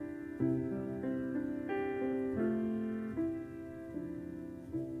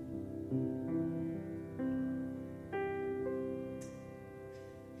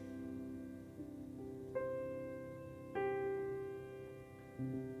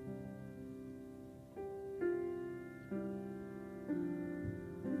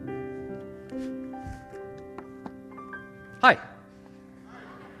Hi,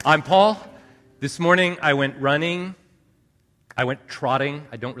 I'm Paul. This morning I went running. I went trotting.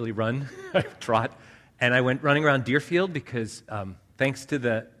 I don't really run. I trot. And I went running around Deerfield because thanks to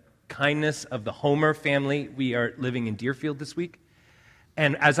the kindness of the Homer family, we are living in Deerfield this week.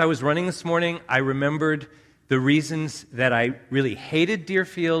 And as I was running this morning, I remembered the reasons that I really hated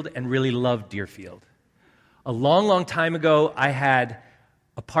Deerfield and really loved Deerfield. A long, long time ago, I had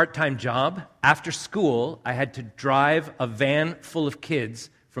a part-time job. After school, I had to drive a van full of kids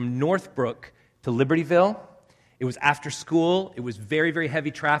from Northbrook to Libertyville. It was after school. It was very, very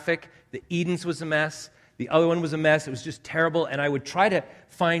heavy traffic. The Edens was a mess. The other one was a mess. It was just terrible. And I would try to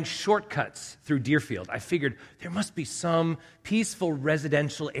find shortcuts through Deerfield. I figured there must be some peaceful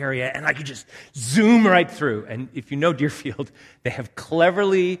residential area, and I could just zoom right through. And if you know Deerfield, they have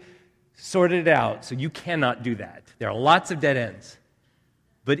cleverly sorted it out, so you cannot do that. There are lots of dead ends.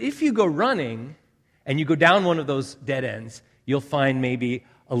 But if you go running and you go down one of those dead ends, you'll find maybe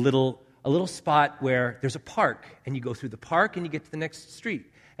a little spot where there's a park, and you go through the park and you get to the next street.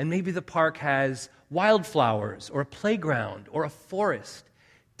 And maybe the park has wildflowers or a playground or a forest.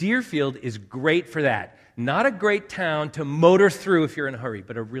 Deerfield is great for that. Not a great town to motor through if you're in a hurry,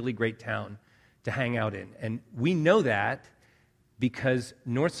 but a really great town to hang out in. And we know that because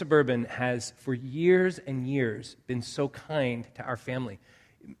North Suburban has, for years and years, been so kind to our family.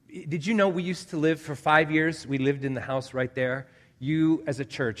 Did you know we used to live for 5 years? We lived in the house right there. You, as a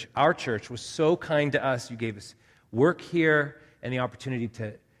church, our church, was so kind to us. You gave us work here and the opportunity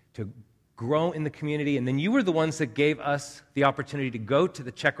to grow in the community. And then you were the ones that gave us the opportunity to go to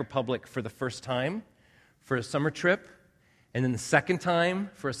the Czech Republic for the first time for a summer trip, and then the second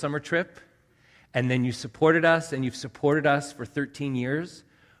time for a summer trip. And then you supported us, and you've supported us for 13 years.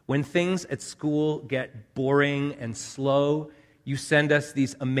 When things at school get boring and slow, you send us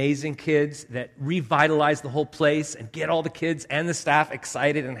these amazing kids that revitalize the whole place and get all the kids and the staff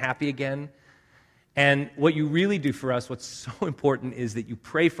excited and happy again. And what you really do for us, what's so important, is that you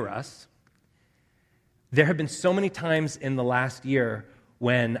pray for us. There have been so many times in the last year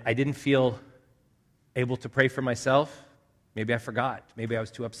when I didn't feel able to pray for myself. Maybe I forgot. Maybe I was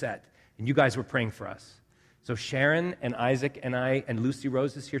too upset. And you guys were praying for us. So Sharon and Isaac and I, and Lucy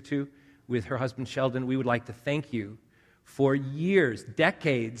Rose is here too, with her husband Sheldon, we would like to thank you for years,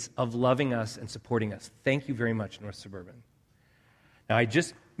 decades of loving us and supporting us. Thank you very much, North Suburban. Now, I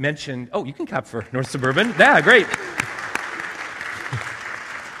just mentioned, you can clap for North Suburban. Yeah, great.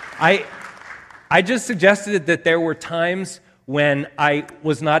 I just suggested that there were times when I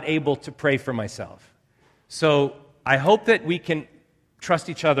was not able to pray for myself. So I hope that we can trust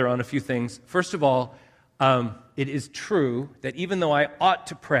each other on a few things. First of all, it is true that even though I ought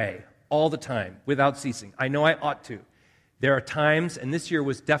to pray all the time without ceasing, I know I ought to, there are times, and this year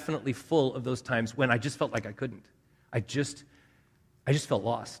was definitely full of those times when I just felt like I couldn't. I just felt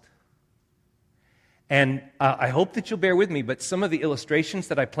lost. And I hope that you'll bear with me, but some of the illustrations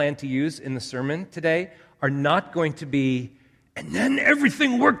that I plan to use in the sermon today are not going to be, and then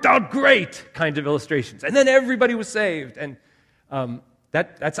everything worked out great kind of illustrations, and then everybody was saved. And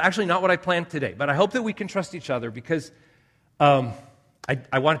that's actually not what I planned today. But I hope that we can trust each other because I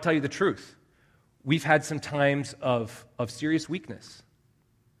want to tell you the truth. We've had some times of serious weakness.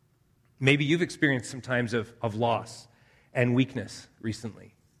 Maybe you've experienced some times of loss and weakness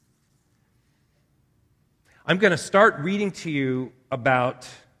recently. I'm going to start reading to you about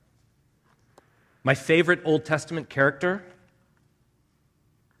my favorite Old Testament character.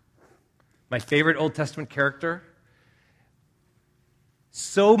 My favorite Old Testament character.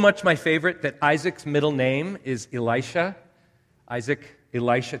 So much my favorite that Isaac's middle name is Elisha. Isaac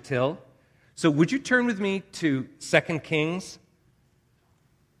Elisha Till. So would you turn with me to 2 Kings?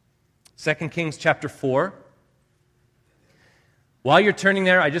 2 Kings chapter 4. While you're turning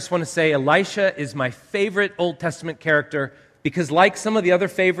there, I just want to say Elisha is my favorite Old Testament character because like some of the other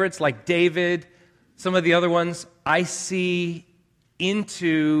favorites, like David, some of the other ones, I see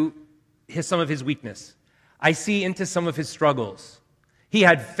into some of his weakness. I see into some of his struggles. He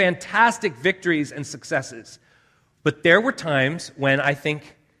had fantastic victories and successes, but there were times when I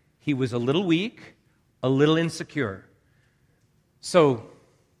think he was a little weak, a little insecure. So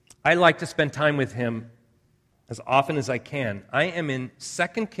I like to spend time with him as often as I can. I am in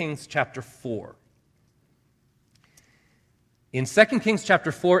 2 Kings chapter 4. In 2 Kings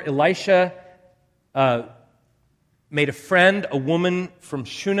chapter 4, Elisha made a friend, a woman from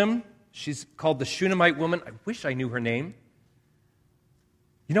Shunem. She's called the Shunammite woman. I wish I knew her name.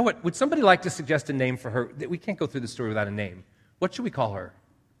 You know what? Would somebody like to suggest a name for her? We can't go through the story without a name. What should we call her?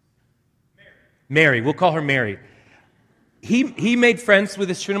 Mary. We'll call her Mary. He made friends with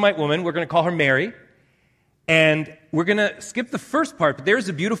this Shunammite woman. We're going to call her Mary. And we're going to skip the first part, but there's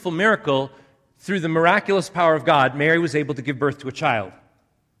a beautiful miracle. Through the miraculous power of God, Mary was able to give birth to a child.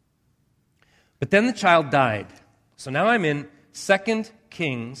 But then the child died. So now I'm in 2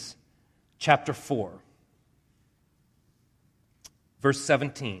 Kings chapter 4, verse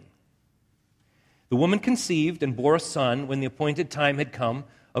 17. The woman conceived and bore a son when the appointed time had come,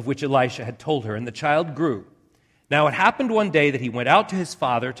 of which Elisha had told her, and the child grew. Now it happened one day that he went out to his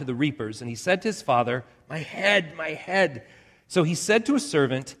father, to the reapers, and he said to his father, my head, my head. So he said to a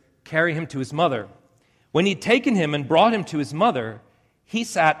servant, carry him to his mother. When he'd taken him and brought him to his mother, he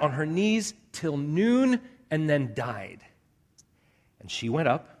sat on her knees till noon and then died. And she went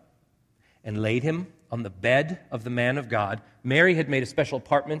up and laid him on the bed of the man of God. Mary had made a special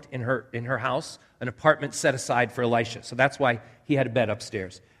apartment in her house, an apartment set aside for Elisha. So that's why he had a bed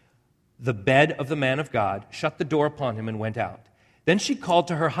upstairs. The bed of the man of God, shut the door upon him, and went out. Then she called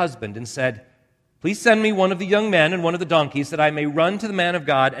to her husband and said, please send me one of the young men and one of the donkeys, that I may run to the man of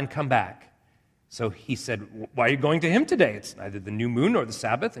God and come back. So he said, why are you going to him today? It's neither the new moon nor the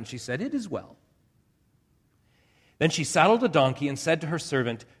Sabbath. And she said, it is well. Then she saddled a donkey and said to her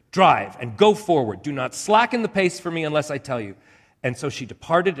servant, drive and go forward. Do not slacken the pace for me unless I tell you. And so she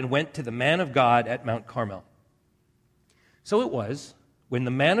departed and went to the man of God at Mount Carmel. So it was, when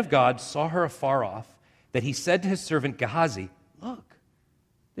the man of God saw her afar off, that he said to his servant Gehazi, look,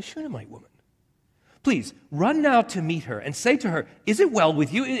 the Shunammite woman. Please, run now to meet her and say to her, is it well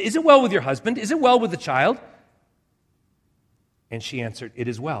with you? Is it well with your husband? Is it well with the child? And she answered, it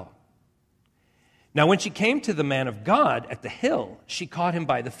is well. Now when she came to the man of God at the hill, she caught him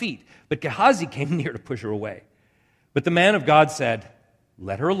by the feet, but Gehazi came near to push her away. But the man of God said,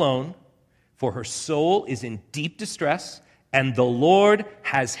 let her alone, for her soul is in deep distress, and the Lord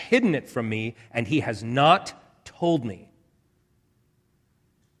has hidden it from me, and he has not told me.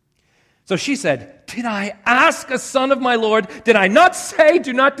 So she said, did I ask a son of my Lord? Did I not say,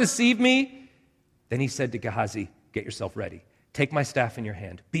 do not deceive me? Then he said to Gehazi, get yourself ready. Take my staff in your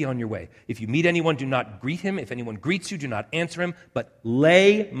hand. Be on your way. If you meet anyone, do not greet him. If anyone greets you, do not answer him, but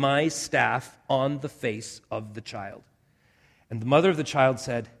lay my staff on the face of the child. And the mother of the child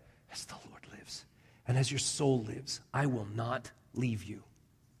said, as the Lord lives, and as your soul lives, I will not leave you.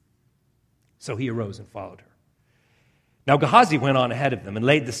 So he arose and followed her. Now Gehazi went on ahead of them and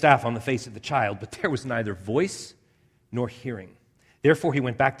laid the staff on the face of the child, but there was neither voice nor hearing. Therefore he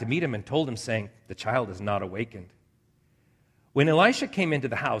went back to meet him and told him, saying, the child is not awakened. When Elisha came into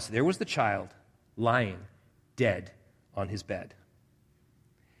the house, there was the child lying dead on his bed.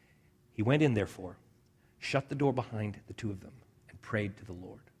 He went in, therefore, shut the door behind the two of them, and prayed to the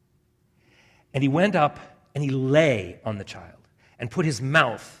Lord. And he went up and he lay on the child, and put his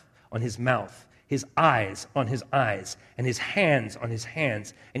mouth on his mouth, his eyes on his eyes, and his hands on his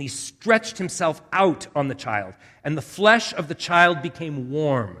hands. And he stretched himself out on the child, and the flesh of the child became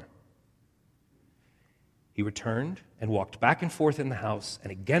warm. He returned and walked back and forth in the house,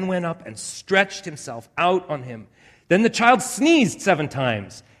 and again went up and stretched himself out on him. Then the child sneezed 7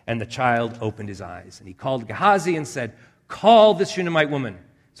 times, and the child opened his eyes. And he called Gehazi and said, call the Shunammite woman.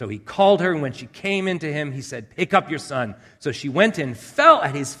 So he called her, and when she came into him, he said, pick up your son. So she went in, fell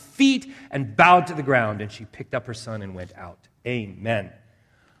at his feet, and bowed to the ground, and she picked up her son and went out. Amen.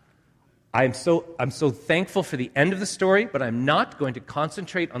 I'm so thankful for the end of the story, but I'm not going to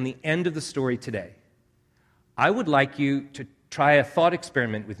concentrate on the end of the story today. I would like you to try a thought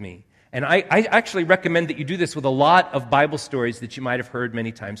experiment with me. And I actually recommend that you do this with a lot of Bible stories that you might have heard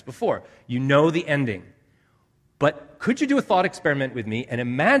many times before. You know the ending. But could you do a thought experiment with me and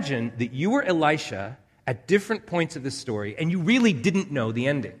imagine that you were Elisha at different points of the story and you really didn't know the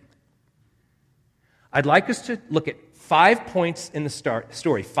ending? I'd like us to look at 5 points in the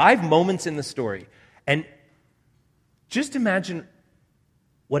story, 5 moments in the story, and just imagine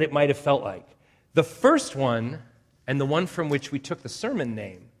what it might have felt like. The first one, and the one from which we took the sermon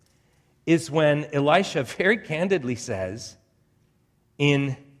name, is when Elisha very candidly says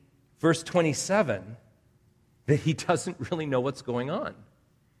in verse 27 that he doesn't really know what's going on.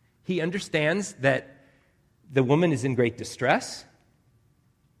 He understands that the woman is in great distress,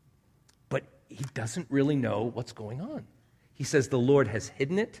 but he doesn't really know what's going on. He says, the Lord has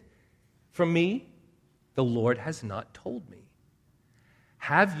hidden it from me. The Lord has not told me.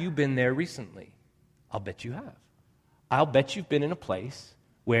 Have you been there recently? I'll bet you have. I'll bet you've been in a place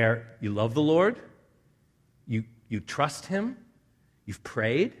where you love the Lord, you trust Him, you've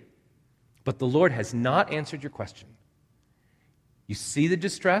prayed, but the Lord has not answered your question. You see the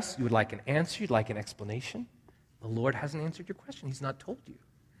distress, you would like an answer, you'd like an explanation. The Lord hasn't answered your question. He's not told you.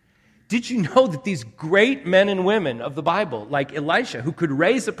 did you know that these great men and women of the Bible, like Elisha, who could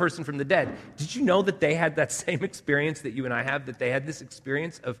raise a person from the dead, did you know that they had that same experience that you and I have, that they had this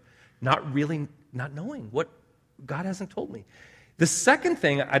experience of not knowing what God hasn't told me? The second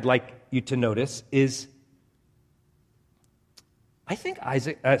thing I'd like you to notice is, I think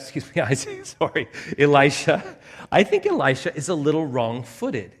Elisha. I think Elisha is a little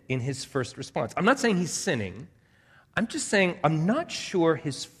wrong-footed in his first response. I'm not saying he's sinning. I'm just saying I'm not sure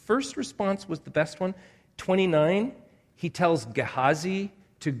his first response was the best one. 29, he tells Gehazi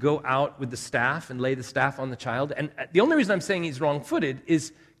to go out with the staff and lay the staff on the child. And the only reason I'm saying he's wrong-footed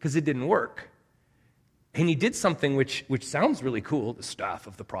is because it didn't work. And he did something which sounds really cool, the staff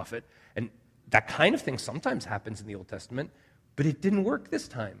of the prophet. And that kind of thing sometimes happens in the Old Testament. But it didn't work this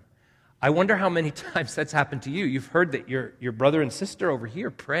time. I wonder how many times that's happened to you. You've heard that your brother and sister over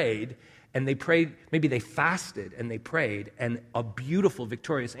here prayed, and they prayed, maybe they fasted and they prayed, and a beautiful,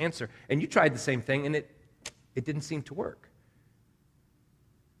 victorious answer. And you tried the same thing, and it didn't seem to work.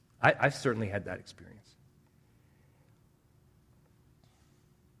 I've certainly had that experience.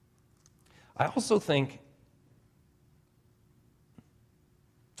 I also think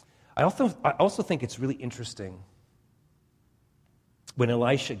it's really interesting when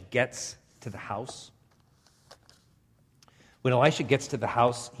Elisha gets to the house. When Elisha gets to the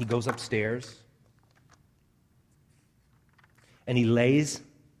house, he goes upstairs and he lays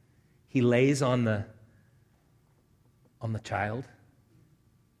on the child,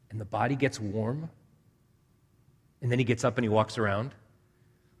 and the body gets warm, and then he gets up and he walks around.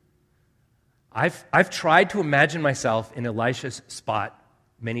 I've tried to imagine myself in Elisha's spot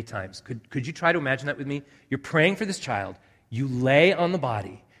many times. Could you try to imagine that with me? You're praying for this child. You lay on the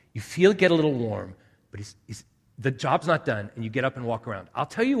body. You feel it get a little warm, but the job's not done, and you get up and walk around. I'll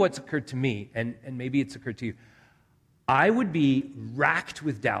tell you what's occurred to me, and maybe it's occurred to you. I would be racked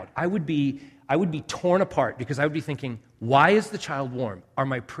with doubt. I would be torn apart because I would be thinking, why is the child warm? Are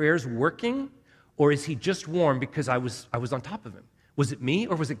my prayers working, or is he just warm because I was on top of him? Was it me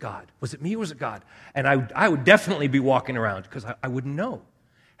or was it God? Was it me or was it God? And I would definitely be walking around because I wouldn't know.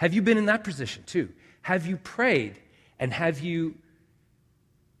 Have you been in that position too? Have you prayed? And have you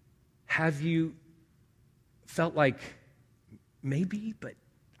felt like maybe, but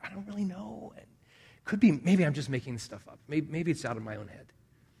I don't really know? And could be, maybe I'm just making this stuff up. Maybe it's out of my own head.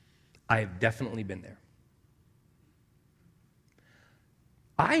 I have definitely been there.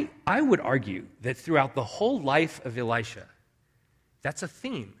 I would argue that throughout the whole life of Elisha, that's a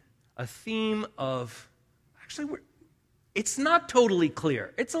theme of, actually, it's not totally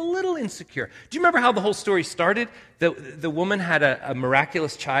clear. It's a little insecure. Do you remember how the whole story started? The woman had a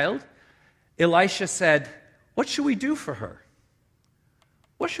miraculous child. Elisha said, what should we do for her?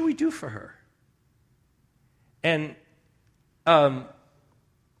 What should we do for her? And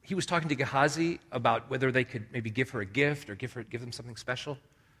he was talking to Gehazi about whether they could maybe give her a gift or give them something special.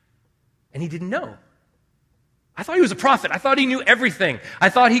 And he didn't know. I thought he was a prophet. I thought he knew everything. I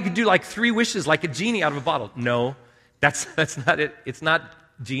thought he could do like 3 wishes like a genie out of a bottle. No. That's not it. It's not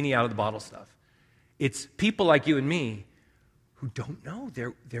genie out of the bottle stuff. It's people like you and me who don't know.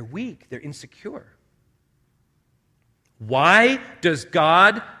 They're weak. They're insecure. Why does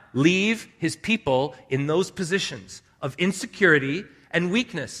God leave his people in those positions of insecurity and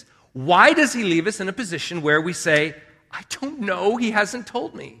weakness? Why does he leave us in a position where we say, I don't know, he hasn't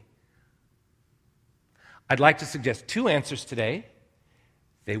told me? I'd like to suggest 2 answers today.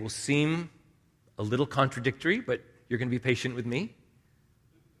 They will seem a little contradictory, but you're going to be patient with me.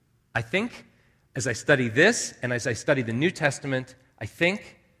 I think as I study this and as I study the New Testament, I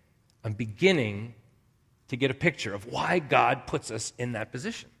think I'm beginning to get a picture of why God puts us in that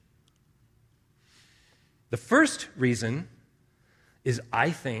position. The first reason is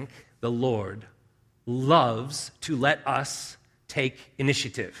I think the Lord loves to let us take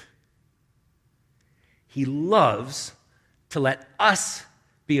initiative. He loves to let us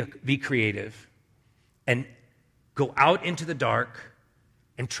be creative and go out into the dark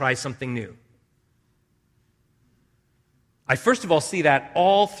and try something new. I first of all see that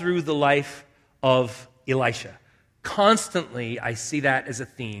all through the life of Elisha. Constantly, I see that as a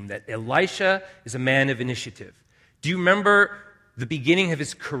theme, that Elisha is a man of initiative. Do you remember the beginning of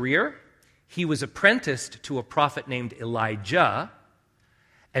his career? He was apprenticed to a prophet named Elijah,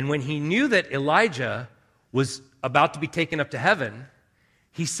 and when he knew that Elijah was about to be taken up to heaven,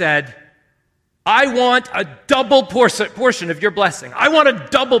 he said, I want a double portion of your blessing. I want a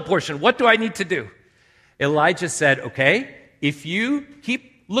double portion. What do I need to do? Elijah said, okay, if you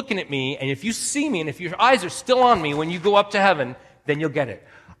keep looking at me, and if you see me, and if your eyes are still on me when you go up to heaven, then you'll get it.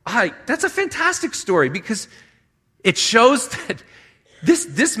 That's a fantastic story because it shows that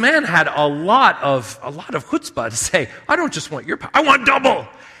This man had a lot of chutzpah to say, I don't just want your power, I want double.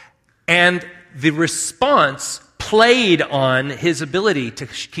 And the response played on his ability to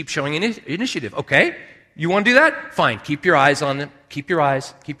keep showing initiative. Okay, you want to do that? Fine, keep your eyes on them. Keep your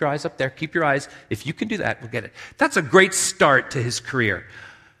eyes up there. Keep your eyes. If you can do that, we'll get it. That's a great start to his career.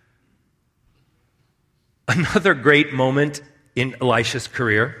 Another great moment in Elisha's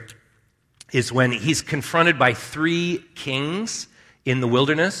career is when he's confronted by 3 kings in the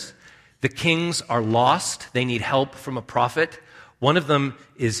wilderness. The kings are lost. They need help from a prophet. One of them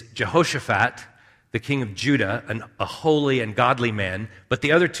is Jehoshaphat, the king of Judah, a holy and godly man, but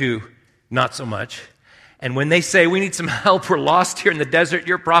the other 2, not so much. And when they say, we need some help, we're lost here in the desert,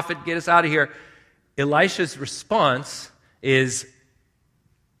 your prophet, get us out of here, Elisha's response is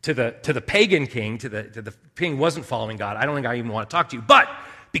to the pagan king, to the king who wasn't following God, I don't think I even want to talk to you, but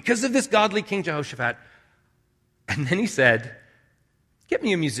because of this godly king Jehoshaphat, and then he said, get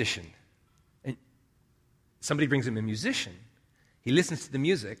me a musician. And somebody brings him a musician. He listens to the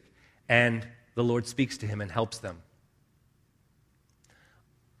music, and the Lord speaks to him and helps them.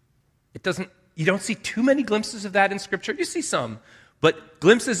 You don't see too many glimpses of that in Scripture. You see some, but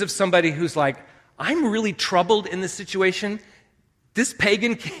glimpses of somebody who's like, I'm really troubled in this situation. This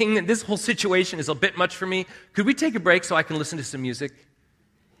pagan king and this whole situation is a bit much for me. Could we take a break so I can listen to some music?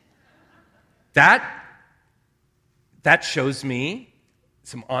 That shows me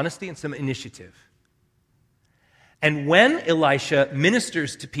some honesty and some initiative. And when Elisha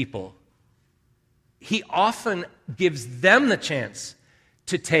ministers to people, he often gives them the chance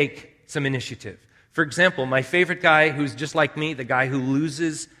to take some initiative. For example, my favorite guy who's just like me, the guy who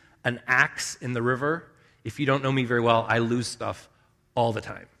loses an axe in the river. If you don't know me very well, I lose stuff all the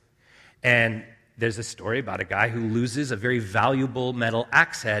time. And there's a story about a guy who loses a very valuable metal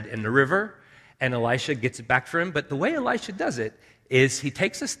axe head in the river, and Elisha gets it back for him. But the way Elisha does it is he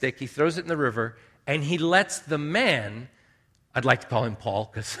takes a stick, he throws it in the river, and he lets the man, I'd like to call him Paul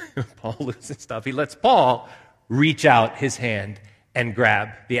because Paul loses stuff, he lets Paul reach out his hand and grab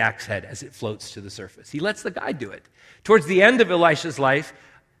the axe head as it floats to the surface. He lets the guy do it. Towards the end of Elisha's life,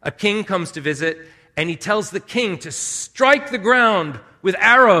 a king comes to visit, and he tells the king to strike the ground with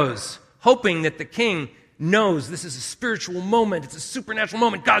arrows, hoping that the king knows this is a spiritual moment, it's a supernatural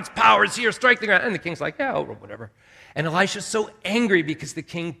moment, God's power is here, strike the ground. And the king's like, yeah, whatever. And Elisha's so angry because the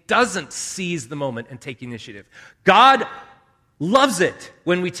king doesn't seize the moment and take initiative. God loves it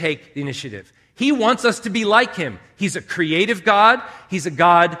when we take the initiative. He wants us to be like him. He's a creative God. He's a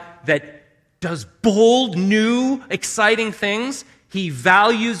God that does bold, new, exciting things. He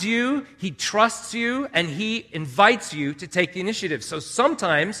values you, he trusts you, and he invites you to take the initiative. So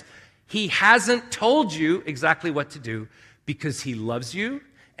sometimes he hasn't told you exactly what to do because he loves you,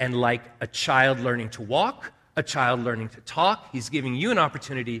 and like a child learning to walk, a child learning to talk, he's giving you an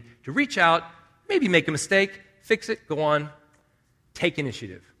opportunity to reach out, maybe make a mistake, fix it, go on, take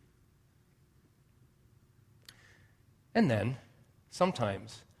initiative. And then,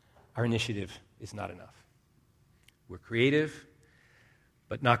 sometimes, our initiative is not enough. We're creative,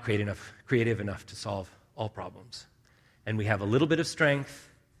 but not creative enough to solve all problems. And we have a little bit of strength,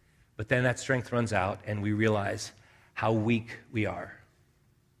 but then that strength runs out, and we realize how weak we are.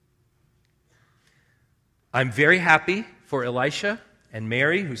 I'm very happy for Elisha and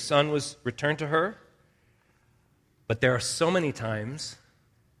Mary, whose son was returned to her, but there are so many times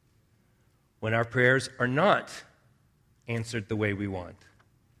when our prayers are not answered the way we want.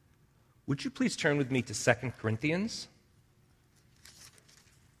 Would you please turn with me to 2 Corinthians?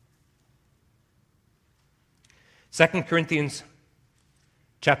 2 Corinthians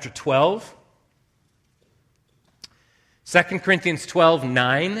chapter 12. 2 Corinthians 12,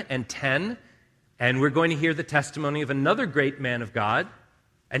 9 and 10. And we're going to hear the testimony of another great man of God.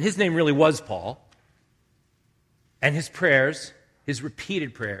 And his name really was Paul. And his prayers, his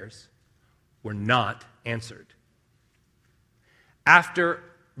repeated prayers, were not answered. After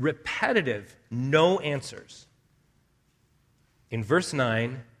repetitive no answers, in verse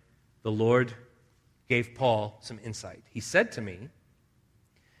 9, the Lord gave Paul some insight. He said to me,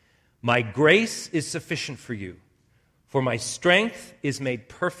 "My grace is sufficient for you, for my strength is made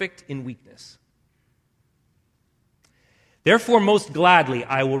perfect in weakness. Therefore, most gladly,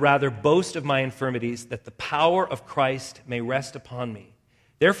 I will rather boast of my infirmities, that the power of Christ may rest upon me.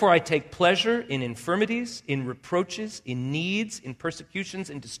 Therefore, I take pleasure in infirmities, in reproaches, in needs, in persecutions,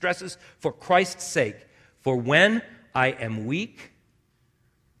 in distresses, for Christ's sake. For when I am weak,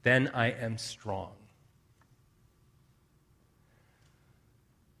 then I am strong."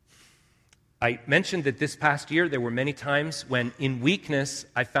 I mentioned that this past year there were many times when in weakness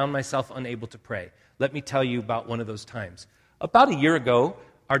I found myself unable to pray. Let me tell you about one of those times. About a year ago,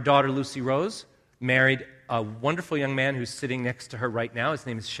 our daughter Lucy Rose married a wonderful young man who's sitting next to her right now. His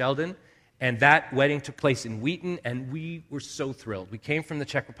name is Sheldon. And that wedding took place in Wheaton, and we were so thrilled. We came from the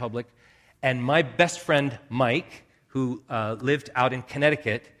Czech Republic, and my best friend Mike, who lived out in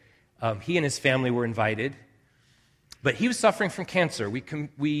Connecticut, he and his family were invited. But he was suffering from cancer. We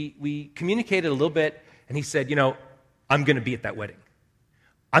communicated a little bit, and he said, I'm going to be at that wedding.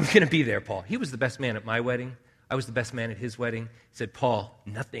 I'm going to be there, Paul. He was the best man at my wedding. I was the best man at his wedding. He said, Paul,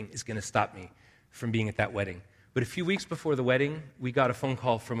 nothing is going to stop me from being at that wedding. But a few weeks before the wedding, we got a phone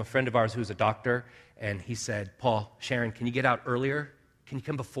call from a friend of ours who's a doctor, and he said, Paul, Sharon, can you get out earlier? Can you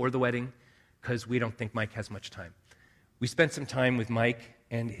come before the wedding? Because we don't think Mike has much time. We spent some time with Mike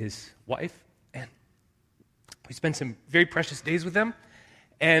and his wife, and we spent some very precious days with them,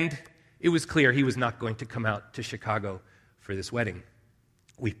 and it was clear he was not going to come out to Chicago for this wedding.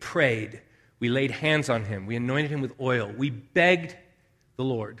 We prayed. We laid hands on him. We anointed him with oil. We begged the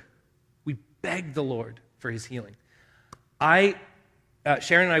Lord. We begged the Lord for his healing. Sharon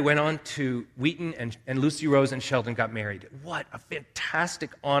and I went on to Wheaton, and Lucy Rose and Sheldon got married. What a fantastic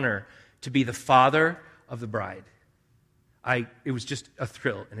honor to be the father of the bride. It was just a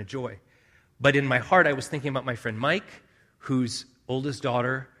thrill and a joy. But in my heart, I was thinking about my friend Mike, whose oldest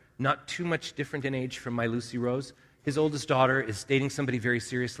daughter, not too much different in age from my Lucy Rose, his oldest daughter is dating somebody very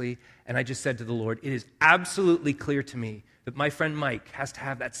seriously, and I just said to the Lord, it is absolutely clear to me that my friend Mike has to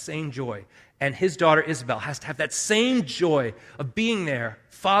have that same joy, and his daughter Isabel has to have that same joy of being there,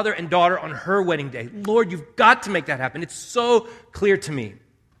 father and daughter on her wedding day. Lord, you've got to make that happen. It's so clear to me.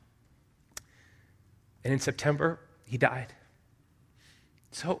 And in September, he died.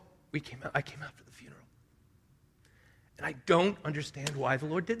 So I came out for the funeral. And I don't understand why the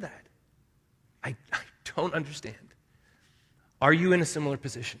Lord did that. I don't understand. Are you in a similar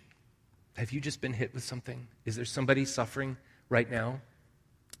position? Have you just been hit with something? Is there somebody suffering right now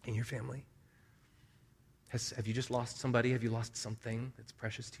in your family? Have you just lost somebody? Have you lost something that's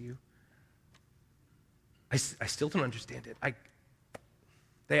precious to you? I still don't understand it.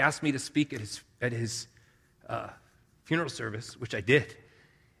 They asked me to speak at his funeral service, which I did.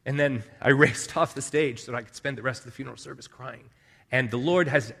 And then I raced off the stage so that I could spend the rest of the funeral service crying. And the Lord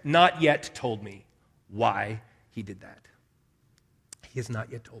has not yet told me why he did that. He has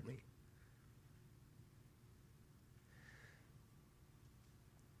not yet told me.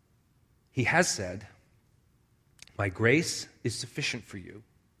 He has said, my grace is sufficient for you,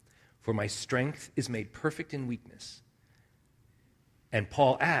 for my strength is made perfect in weakness. And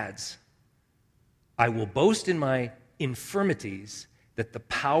Paul adds, I will boast in my infirmities that the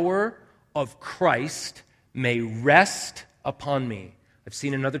power of Christ may rest upon me. I've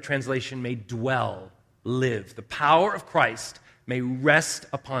seen another translation, may dwell, live. The power of Christ may rest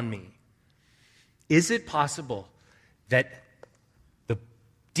upon me. Is it possible that the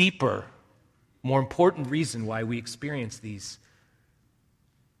deeper, more important reason why we experience these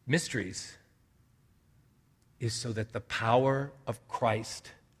mysteries is so that the power of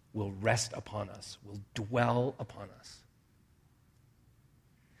Christ will rest upon us, will dwell upon us?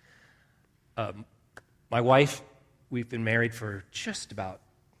 My wife, we've been married for just about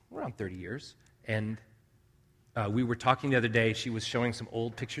around 30 years, and we were talking the other day. She was showing some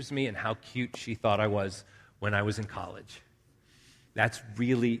old pictures of me and how cute she thought I was when I was in college. That's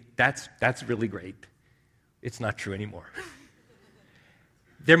really great. It's not true anymore.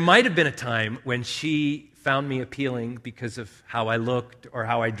 There might have been a time when she found me appealing because of how I looked or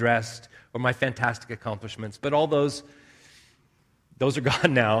how I dressed or my fantastic accomplishments, but all those are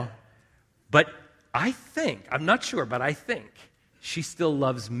gone now. But I think, I'm not sure, but I think she still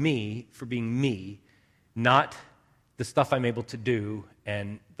loves me for being me, not the stuff I'm able to do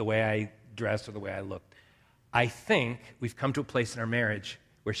and the way I dress or the way I look. I think we've come to a place in our marriage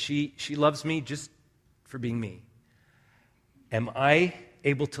where she loves me just for being me. Am I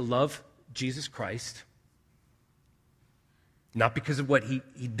able to love Jesus Christ, not because of what he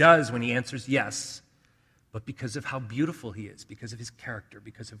does when he answers yes, but because of how beautiful he is, because of his character,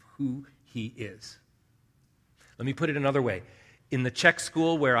 because of who he is? Let me put it another way. In the Czech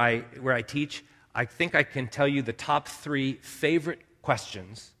school where I teach, I think I can tell you the top 3 favorite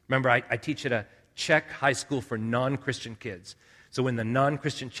questions. Remember, I teach at a Czech high school for non-Christian kids. So when the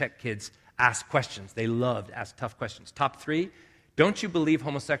non-Christian Czech kids ask questions, they love to ask tough questions. Top 3, don't you believe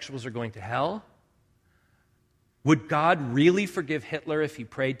homosexuals are going to hell? Would God really forgive Hitler if he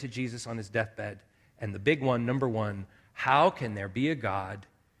prayed to Jesus on his deathbed? And the big one, number 1, how can there be a God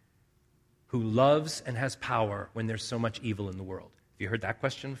who loves and has power when there's so much evil in the world? Have you heard that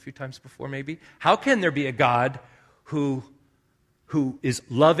question a few times before, maybe? How can there be a God who who is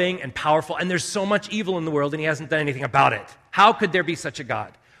loving and powerful, and there's so much evil in the world, and he hasn't done anything about it. How could there be such a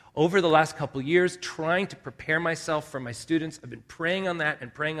God? Over the last couple of years, trying to prepare myself for my students, I've been praying on that,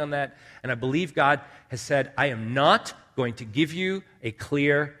 and I believe God has said, I am not going to give you a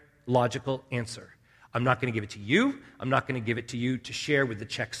clear, logical answer. I'm not going to give it to you. I'm not going to give it to you to share with the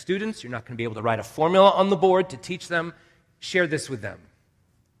Czech students. You're not going to be able to write a formula on the board to teach them. Share this with them.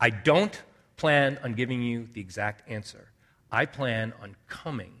 I don't plan on giving you the exact answer. I plan on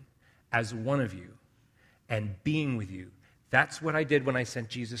coming as one of you and being with you. That's what I did when I sent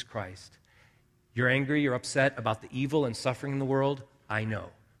Jesus Christ. You're angry, you're upset about the evil and suffering in the world. I know.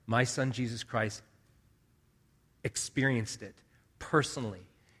 My son Jesus Christ experienced it personally.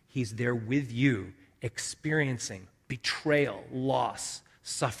 He's there with you, experiencing betrayal, loss,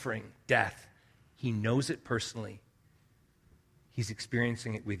 suffering, death. He knows it personally. He's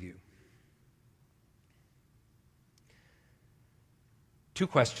experiencing it with you. 2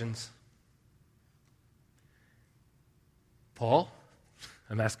 questions. Paul,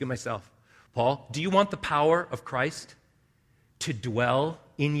 I'm asking myself, Paul, do you want the power of Christ to dwell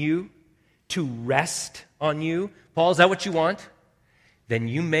in you, to rest on you? Paul, is that what you want? Then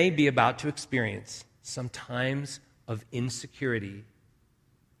you may be about to experience some times of insecurity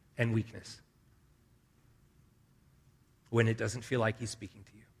and weakness when it doesn't feel like he's speaking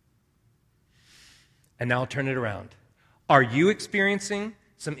to you. And now I'll turn it around. Are you experiencing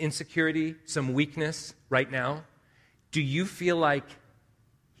some insecurity, some weakness right now? Do you feel like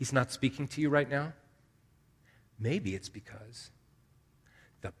he's not speaking to you right now? Maybe it's because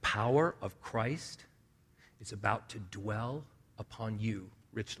the power of Christ is about to dwell upon you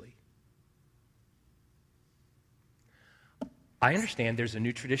richly. I understand there's a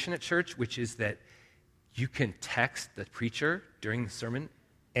new tradition at church, which is that you can text the preacher during the sermon,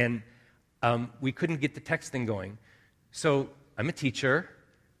 and we couldn't get the text thing going. So I'm a teacher.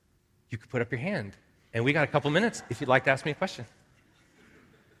 You could put up your hand. And we got a couple minutes if you'd like to ask me a question.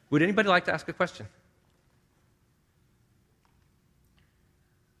 Would anybody like to ask a question?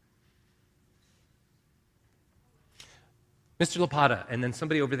 Mr. Lapata, and then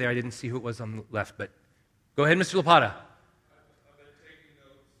somebody over there, I didn't see who it was on the left, but go ahead, Mr. Lapata. I've been taking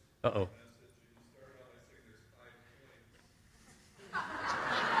notes. Uh-oh.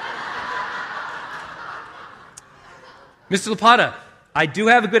 Mr. Lapata, I do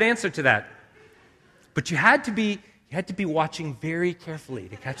have a good answer to that. But you had to be watching very carefully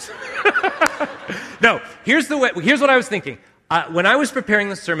to catch. No, here's what I was thinking. When I was preparing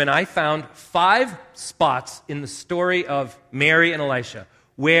the sermon, I found 5 spots in the story of Mary and Elisha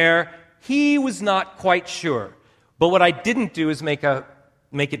where he was not quite sure. But what I didn't do is make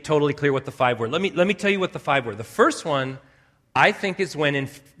it totally clear what the 5 were. Let me tell you what the 5 were. The first one, I think, is when in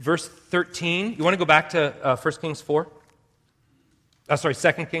verse 13. You want to go back to 1 Kings 4? 2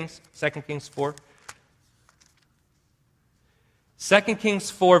 Kings 4. 2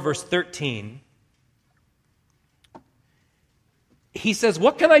 Kings 4, verse 13, he says,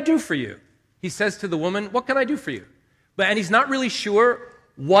 what can I do for you? He says to the woman, what can I do for you? And he's not really sure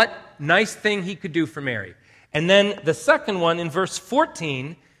what nice thing he could do for Mary. And then the second one, in verse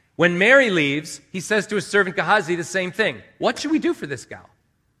 14, when Mary leaves, he says to his servant Gehazi the same thing. What should we do for this gal?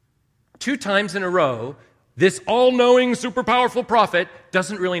 2 times in a row, this all-knowing, super-powerful prophet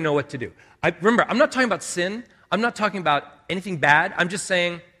doesn't really know what to do. Remember, I'm not talking about sin. I'm not talking about anything bad. I'm just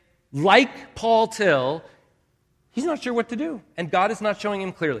saying, like Paul Till, he's not sure what to do, and God is not showing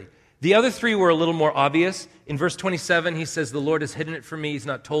him clearly. The other 3 were a little more obvious. In verse 27, he says, the Lord has hidden it from me, he's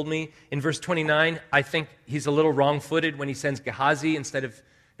not told me. In verse 29, I think he's a little wrong-footed when he sends Gehazi instead of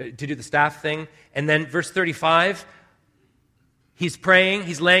to do the staff thing. And then verse 35, he's praying,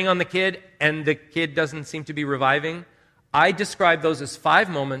 he's laying on the kid, and the kid doesn't seem to be reviving. I describe those as 5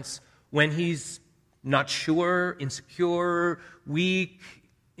 moments when he's not sure, insecure, weak,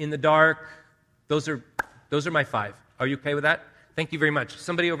 in the dark. Those are my 5. Are you okay with that? Thank you very much.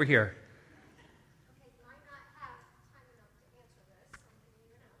 Somebody over here. Okay, you might not have time enough to answer this. I'm giving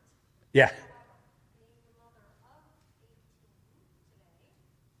you an out. Yeah. Being the mother of 18 today, and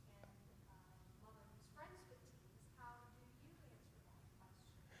mother who's friends with teens, how do you answer that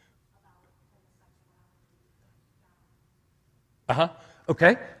question about homosexuality?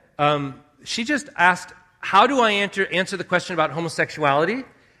 Okay. She just asked, how do I answer the question about homosexuality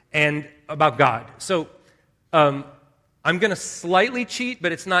and about God? So I'm going to slightly cheat,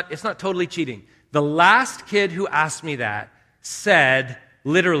 but it's not totally cheating. The last kid who asked me that said,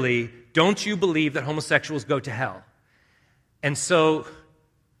 literally, don't you believe that homosexuals go to hell? And so,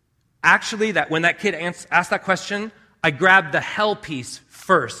 actually, when that kid asked that question, I grabbed the hell piece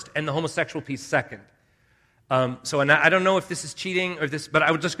first and the homosexual piece second. And I don't know if this is cheating or this, but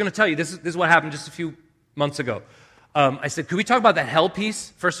I was just going to tell you, this is what happened just a few months ago. I said, could we talk about the hell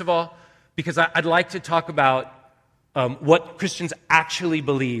piece, first of all? Because I'd like to talk about what Christians actually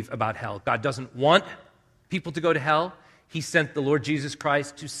believe about hell. God doesn't want people to go to hell. He sent the Lord Jesus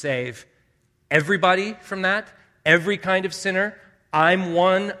Christ to save everybody from that, every kind of sinner. I'm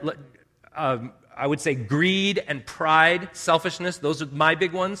one, I would say greed and pride, selfishness, those are my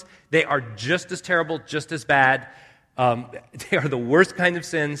big ones. They are just as terrible, just as bad. They are the worst kind of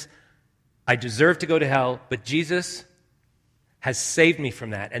sins. I deserve to go to hell, but Jesus has saved me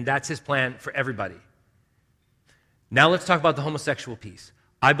from that, and that's his plan for everybody. Now let's talk about the homosexual piece.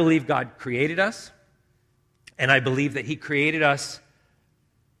 I believe God created us, and I believe that he created us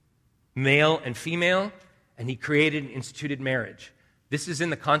male and female, and he created and instituted marriage. This is in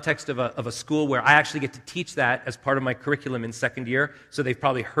the context of a school where I actually get to teach that as part of my curriculum in second year, so they've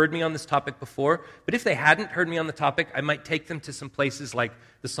probably heard me on this topic before. But if they hadn't heard me on the topic, I might take them to some places like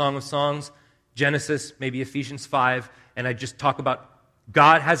the Song of Songs, Genesis, maybe Ephesians 5, and I just talk about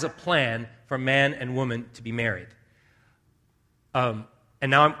God has a plan for man and woman to be married. And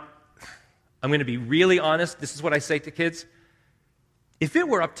now I'm going to be really honest. This is what I say to kids. If it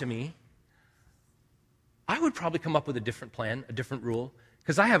were up to me, I would probably come up with a different plan, a different rule,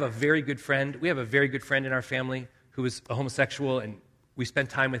 because I have a very good friend. We have a very good friend in our family who is a homosexual, and we spend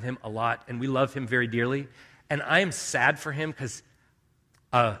time with him a lot, and we love him very dearly. And I am sad for him because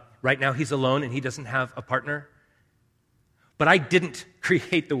right now he's alone and he doesn't have a partner. But I didn't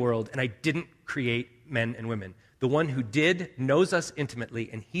create the world, and I didn't create men and women. The one who did knows us intimately,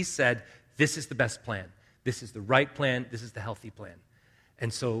 and he said, this is the best plan. This is the right plan. This is the healthy plan.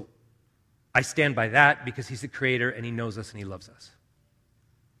 And so I stand by that because he's the creator and he knows us and he loves us.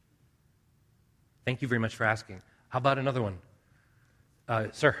 Thank you very much for asking. How about another one?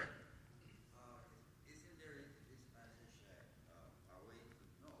 Sir? Isn't there in this passage a way to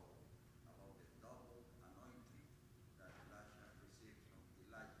know about the double anointing that Elisha received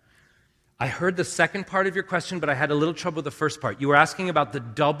from Elijah? I heard the second part of your question, but I had a little trouble with the first part. You were asking about the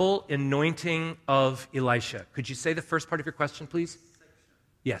double anointing of Elisha. Could you say the first part of your question, please?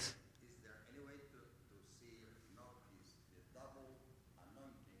 Yes. Is there any way to see or notice the double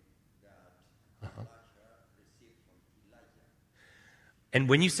anointing that Elisha received from Elijah? And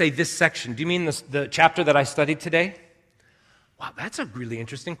when you say this section, do you mean the chapter that I studied today? Wow, that's a really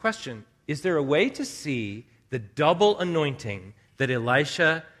interesting question. Is there a way to see the double anointing that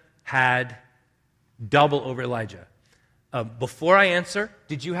Elisha had double over Elijah? Before I answer,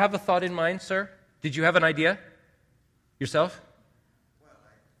 did you have a thought in mind, sir? Did you have an idea yourself? Well,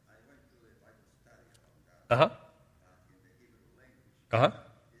 I went to the Bible study on that in the Hebrew language.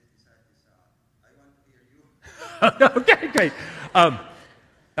 I want to hear you. Okay, great.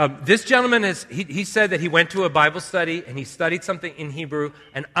 This gentleman he said that he went to a Bible study and he studied something in Hebrew,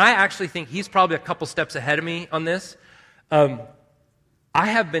 and I actually think he's probably a couple steps ahead of me on this. I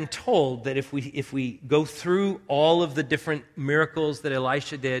have been told that if we go through all of the different miracles that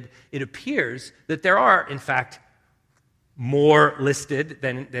Elisha did, it appears that there are, in fact, more listed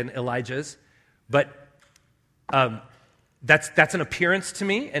than Elijah's. But that's an appearance to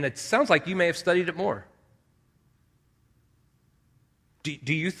me, and it sounds like you may have studied it more.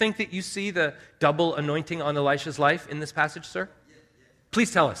 Do you think that you see the double anointing on Elisha's life in this passage, sir? Yes.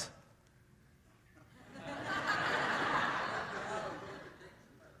 Please tell us.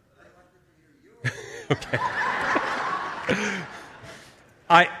 Okay.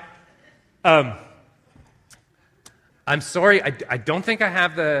 I'm sorry. I don't think I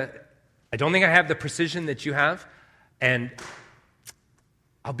have the precision that you have, and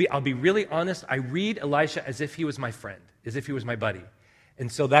I'll be really honest. I read Elisha as if he was my friend, as if he was my buddy,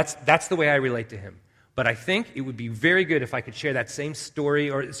 and so that's the way I relate to him. But I think it would be very good if I could share that same story,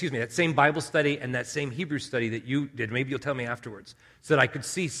 that same Bible study and that same Hebrew study that you did. Maybe you'll tell me afterwards, so that I could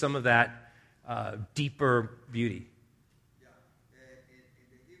see some of that deeper beauty. Yeah. In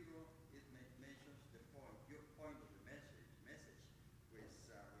the Hebrew, it mentions the point, your point of the message, which is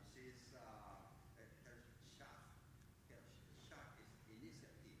Hershach. Hershach is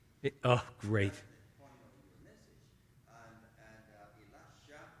initiative. Oh, great. That's the point of your message. And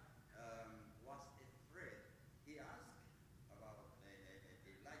Elisha was afraid. He asked about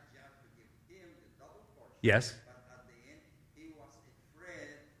Elijah to give him the double portion. Yes. But at the end, he was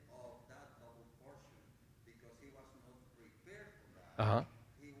afraid of that double portion because he was not prepared for that. Uh-huh.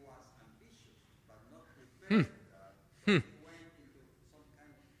 He was ambitious, but not prepared for that. So he went into some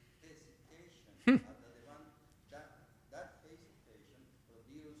kind of hesitation. That hesitation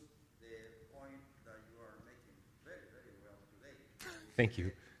produced the point that you are making very, very well today. Thank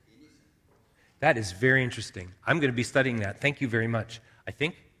you. That is very interesting. I'm going to be studying that. Thank you very much. I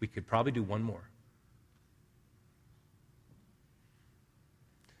think we could probably do one more.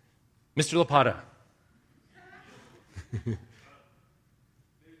 Mr. Lapata. Maybe this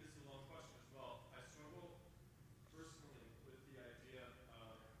is a long question as well. I struggle personally with the idea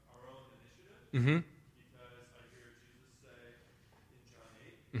of our own initiative because I hear Jesus say in John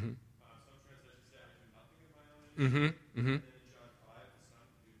 8, some translations say I do nothing of my own initiative, and then in John 5, the Son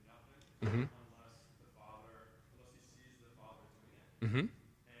can do nothing unless he sees the Father doing it.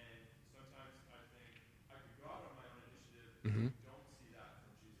 And sometimes I think I could go out on my own initiative, but we don't see that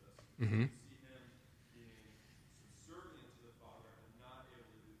from Jesus. We see him being subservient to the Father and not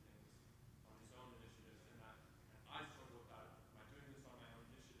able to do things on his own initiative. And I struggle with that. Am I doing this on my own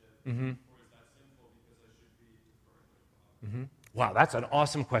initiative, or is that sinful because I should be deferring to the Father? Wow, that's an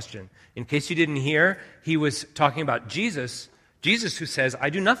awesome question. In case you didn't hear, he was talking about Jesus who says, I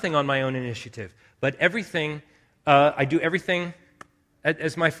do nothing on my own initiative, but I do everything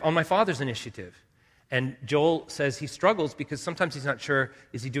on my Father's initiative. And Joel says he struggles because sometimes he's not sure,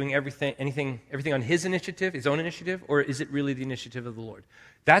 is he doing everything on his initiative, his own initiative, or is it really the initiative of the Lord?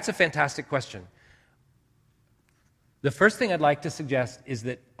 That's a fantastic question. The first thing I'd like to suggest is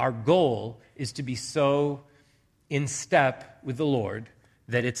that our goal is to be so in step with the Lord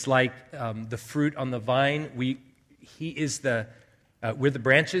that it's like the fruit on the vine. We're the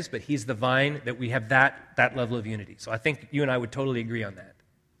branches, but he's the vine, that we have that level of unity. So I think you and I would totally agree on that.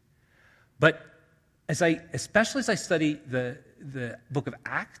 But especially as I study the book of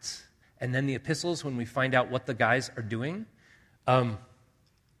Acts and then the epistles, when we find out what the guys are doing, I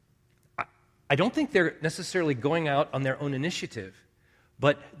don't think they're necessarily going out on their own initiative,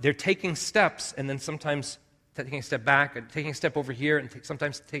 but they're taking steps and then sometimes taking a step back and taking a step over here and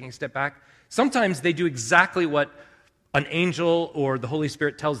sometimes taking a step back. Sometimes they do exactly what an angel or the Holy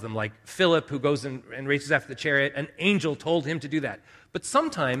Spirit tells them, like Philip, who goes and races after the chariot. An angel told him to do that. But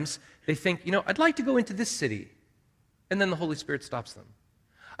sometimes they think, I'd like to go into this city, and then the Holy Spirit stops them.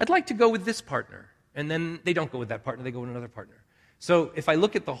 I'd like to go with this partner, and then they don't go with that partner, they go with another partner. So if I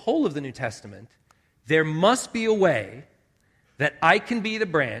look at the whole of the New Testament, there must be a way that I can be the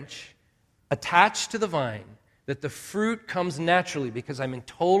branch attached to the vine, that the fruit comes naturally because I'm in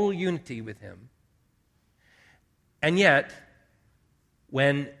total unity with him. And yet,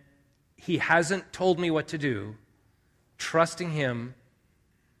 when he hasn't told me what to do, trusting him,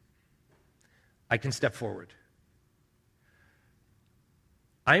 I can step forward.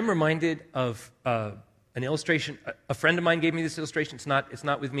 I'm reminded of an illustration. A friend of mine gave me this illustration. It's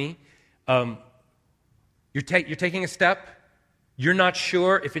not with me. You're taking a step. You're not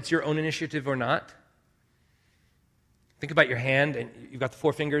sure if it's your own initiative or not. Think about your hand, and you've got the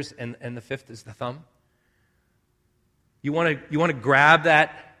 4 fingers, and the 5th is the thumb. You want to grab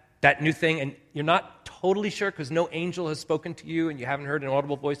that new thing, and you're not totally sure because no angel has spoken to you, and you haven't heard an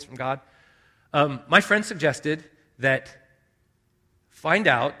audible voice from God. My friend suggested that find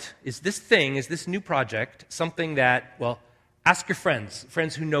out, is this new project something that, ask your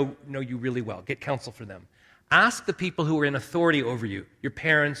friends who know you really well. Get counsel for them. Ask the people who are in authority over you, your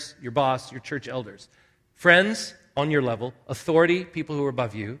parents, your boss, your church elders. Friends on your level, authority, people who are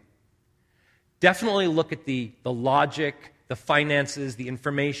above you. Definitely look at the logic, the finances, the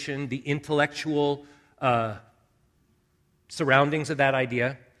information, the intellectual surroundings of that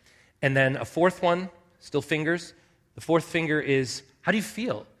idea. And then a 4th one, still fingers. The 4th finger is, how do you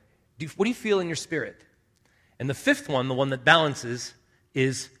feel? What do you feel in your spirit? And the 5th one, the one that balances,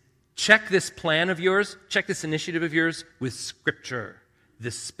 is check this plan of yours, check this initiative of yours with Scripture,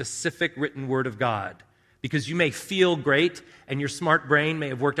 this specific written word of God. Because you may feel great, and your smart brain may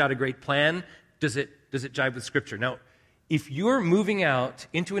have worked out a great plan. Does it jive with Scripture? Now, if you're moving out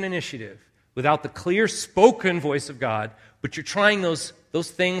into an initiative without the clear spoken voice of God, but you're trying those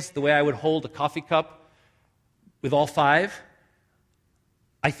things the way I would hold a coffee cup with all 5,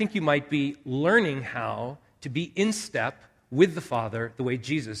 I think you might be learning how to be in step with the Father the way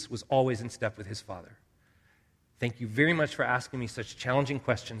Jesus was always in step with his Father. Thank you very much for asking me such challenging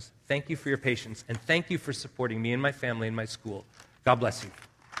questions. Thank you for your patience, and thank you for supporting me and my family and my school. God bless you.